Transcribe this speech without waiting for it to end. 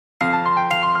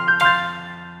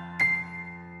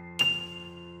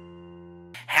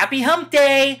Happy Hump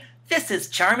Day! This is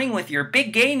Charming with your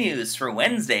big gay news for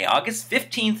Wednesday, August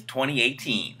 15th,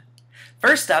 2018.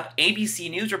 First up, ABC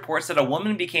News reports that a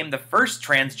woman became the first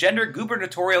transgender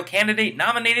gubernatorial candidate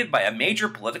nominated by a major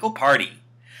political party.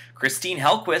 Christine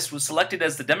Hallquist was selected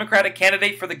as the Democratic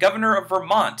candidate for the governor of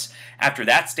Vermont after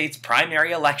that state's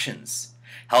primary elections.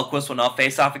 Hallquist will now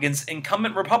face off against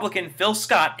incumbent Republican Phil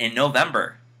Scott in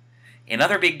November. In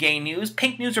other big gay news,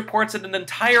 Pink News reports that an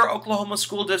entire Oklahoma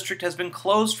school district has been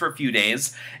closed for a few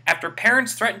days after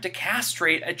parents threatened to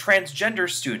castrate a transgender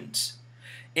student.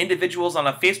 Individuals on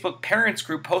a Facebook parents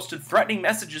group posted threatening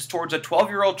messages towards a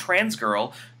 12-year-old trans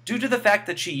girl due to the fact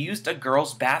that she used a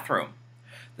girl's bathroom.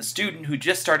 The student, who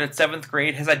just started 7th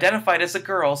grade, has identified as a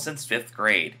girl since 5th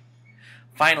grade.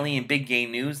 Finally, in big gay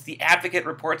news, The Advocate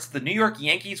reports that the New York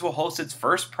Yankees will host its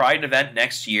first Pride event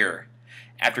next year.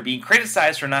 After being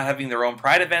criticized for not having their own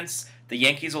Pride events, the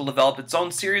Yankees will develop its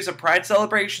own series of Pride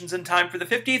celebrations in time for the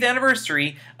 50th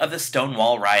anniversary of the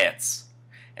Stonewall riots.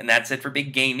 And that's it for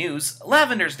big gay news.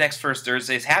 Lavender's next First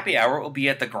Thursday's happy hour will be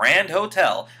at the Grand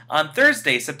Hotel on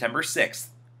Thursday, September 6th.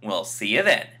 We'll see you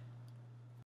then.